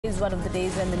Is one of the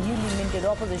days when the newly minted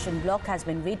opposition bloc has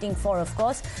been waiting for, of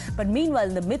course. But meanwhile,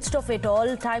 in the midst of it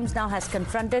all, Times now has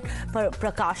confronted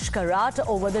Prakash Karat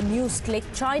over the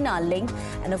Newsclick-China link.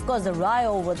 And of course, the riot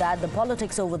over that, the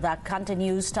politics over that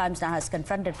continues. Times now has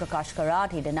confronted Prakash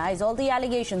Karat. He denies all the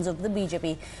allegations of the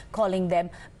BJP, calling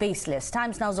them baseless.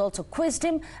 Times now has also quizzed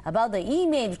him about the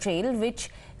email trail,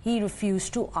 which he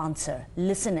refused to answer.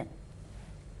 Listen in.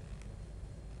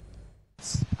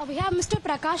 We have Mr.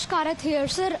 Prakash Karat here,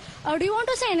 sir. Do you want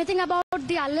to say anything about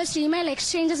the alleged email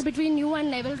exchanges between you and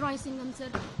Neville Roy Singham, sir,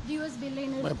 the US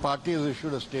billionaire? My party has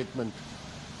issued a statement.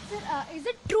 Sir, is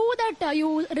it true that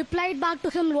you replied back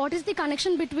to him? What is the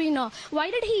connection between,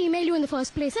 why did he email you in the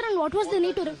first place, sir, and what was the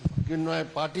need to... In my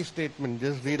party statement,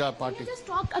 just read our party. Can you just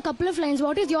talk a couple of lines?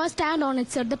 What is your stand on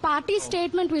it, sir? The party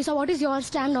statement we saw, what is your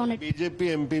stand on it?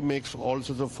 BJP MP makes all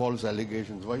sorts of false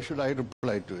allegations. Why should I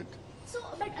reply to it?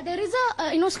 But there is a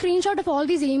screenshot of all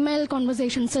these email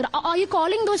conversations, sir. Are you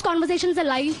calling those conversations a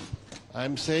lie?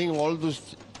 I'm saying all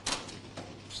those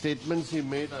statements he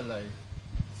made are lies.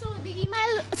 So the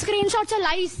email screenshots are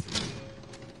lies.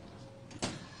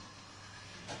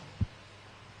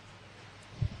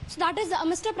 So that is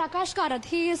Mr. Prakash Karat.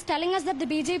 He is telling us that the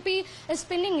BJP is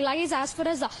spinning lies as far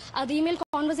as the email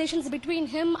conversations between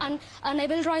him and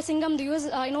Neville Roy Singham, the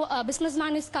US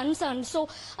businessman, is concerned. So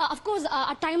of course,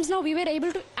 at times now we were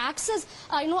able to access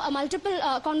multiple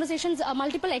conversations,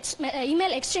 multiple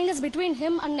email exchanges between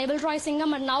him and Neville Roy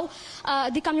Singham, and now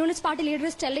the Communist Party leader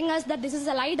is telling us that this is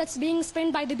a lie that's being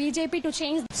spun by the BJP to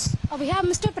change this. We have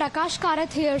Mr. Prakash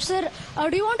Karat here, sir.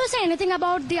 Do you want to say anything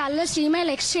about the alleged email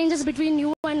exchanges between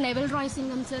you and Neville Roy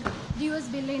Singham, sir, the US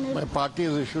billionaire? My party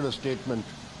has issued a statement.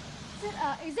 Sir,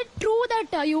 is it true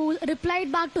that you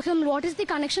replied back to him? What is the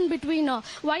connection between,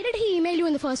 why did he email you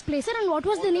in the first place, sir, and what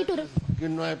was the need to...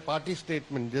 In my party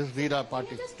statement, just read our party.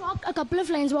 Can you just talk a couple of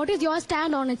lines? What is your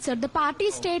stand on it, sir? The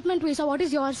party statement we saw, what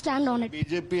is your stand on it?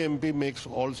 BJP MP makes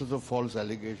all sorts of false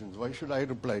allegations. Why should I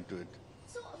reply to it?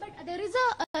 There is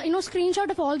a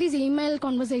screenshot of all these email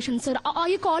conversations, sir. Are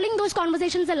you calling those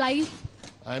conversations a lie?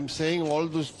 I'm saying all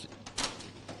those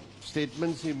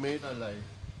statements he made are lies.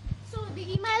 So the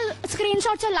email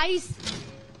screenshots are lies.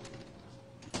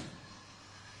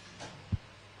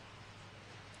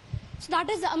 So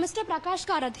that is Mr. Prakash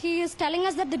Karat. He is telling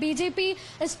us that the BJP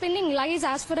is spinning lies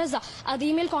as far as the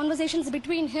email conversations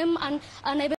between him and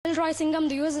Neville Roy Singham,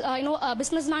 the US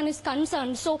businessman, is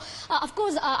concerned. So of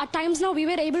course, at times now we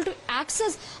were able to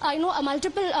access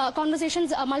multiple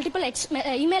conversations, multiple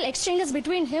email exchanges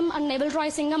between him and Neville Roy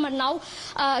Singham, and now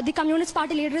the Communist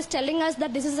Party leader is telling us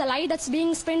that this is a lie that's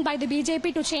being spun by the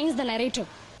BJP to change the narrative.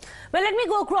 Well, let me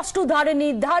go across to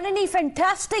Dharani. Dharani,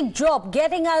 fantastic job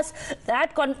getting us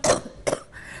that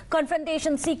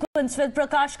confrontation sequence with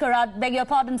Prakash Karat. Beg your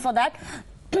pardon for that.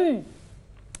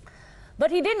 But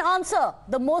he didn't answer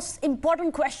the most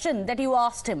important question that you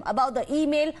asked him about the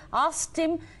email. Asked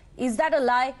him, is that a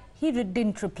lie? He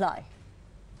didn't reply.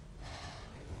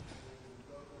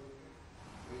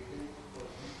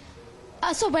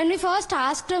 So when we first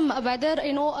asked him whether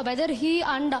he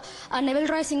and Neville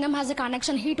Roy Singham has a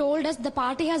connection, he told us the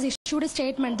party has issued a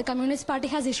statement, the Communist Party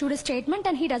has issued a statement,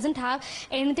 and he doesn't have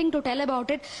anything to tell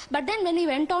about it. But then when we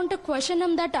went on to question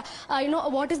him that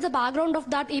what is the background of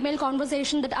that email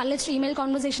conversation, that alleged email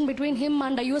conversation between him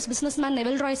and US businessman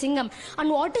Neville Roy Singham, and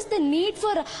what is the need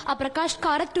for Prakash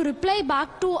Karat to reply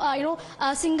back to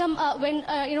Singham when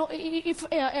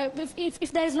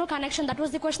if there is no connection. That was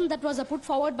the question that was put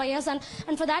forward by us,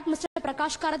 and for that, Mr.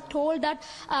 Prakash Karat told that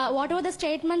whatever the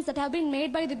statements that have been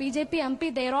made by the BJP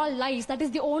MP, they are all lies. That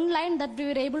is the only line that we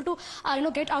were able to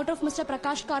get out of Mr.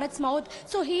 Prakash Karat's mouth.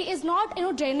 So he is not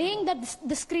denying that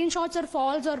the screenshots are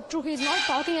false or true. He is not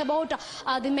talking about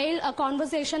the mail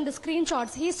conversation, the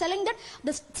screenshots. He is telling that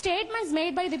the statements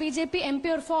made by the BJP MP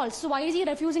are false. So why is he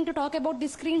refusing to talk about the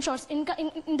screenshots?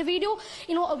 In the video,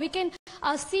 we can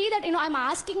see that I'm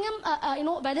asking him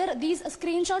whether these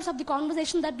screenshots of the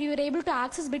conversation that we were able to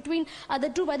access between the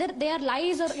two, whether they are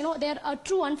lies or they are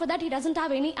true, and for that he doesn't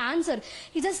have any answer.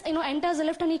 He just enters the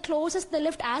lift and he closes the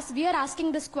lift as we are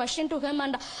asking this question to him,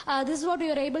 and this is what we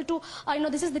were able to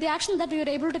this is the reaction that we were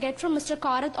able to get from Mr.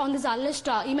 Karat on this alleged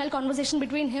email conversation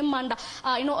between him and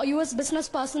a US business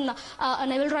person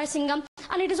Neville Roy Singham.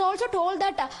 And it is also told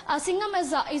that Singham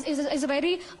is a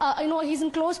very he's in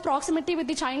close proximity with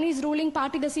the Chinese ruling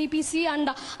party, the CPC, and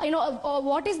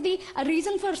what is the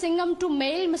reason for Singham to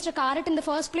mail Mr. Karat in the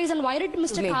first place, and why did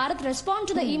Mr. Karat respond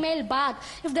to the email back?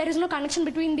 If there is no connection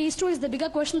between these two, is the bigger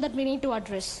question that we need to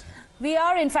address. We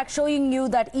are in fact showing you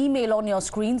that email on your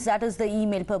screens. That is the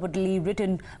email purportedly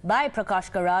written by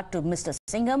Prakash Karat to Mr.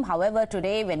 Singham. However,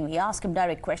 today when we ask him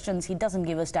direct questions, he doesn't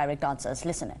give us direct answers.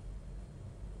 Listen in.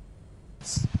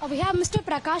 We have Mr.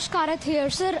 Prakash Karat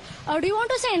here, sir. Do you want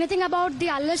to say anything about the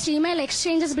alleged email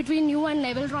exchanges between you and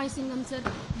Neville Roy Singham, sir,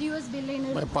 the US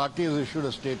billionaire? My party has issued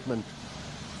a statement.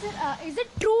 Sir, is it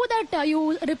true that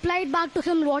you replied back to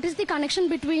him? What is the connection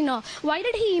between, why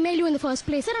did he email you in the first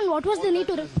place, sir, and what was the need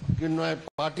to... You know, a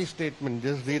party statement,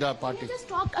 just read our party. Can you just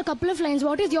talk a couple of lines?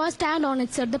 What is your stand on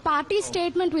it, sir? The party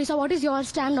statement we saw, what is your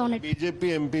stand on it?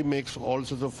 BJP MP makes all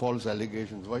sorts of false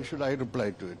allegations. Why should I reply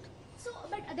to it? So,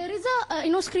 but there is a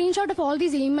screenshot of all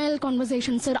these email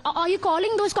conversations, sir. Are you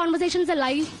calling those conversations a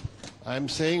lie? I'm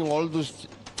saying all those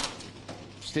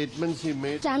statements he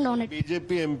made. Stand on it.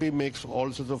 BJP MP makes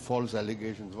all sorts of false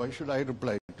allegations. Why should I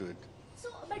reply to it? So,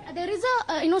 but there is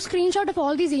a screenshot of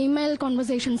all these email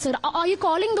conversations, sir. Are you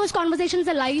calling those conversations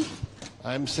a lie?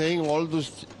 I'm saying all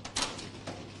those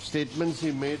statements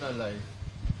he made are lies.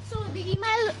 So the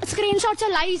email screenshots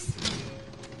are lies.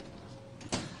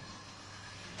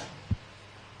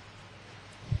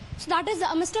 So that is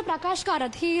Mr. Prakash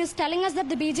Karat. He is telling us that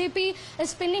the BJP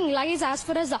is spinning lies as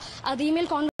far as the email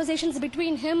conversations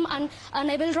between him and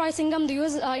Neville Roy Singham, the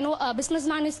US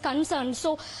businessman, is concerned.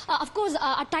 So of course,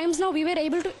 at times now we were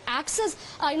able to access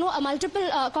multiple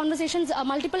conversations,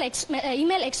 multiple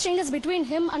email exchanges between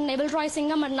him and Neville Roy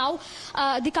Singham, and now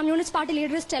the Communist Party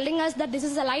leader is telling us that this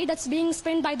is a lie that's being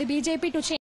spun by the BJP to change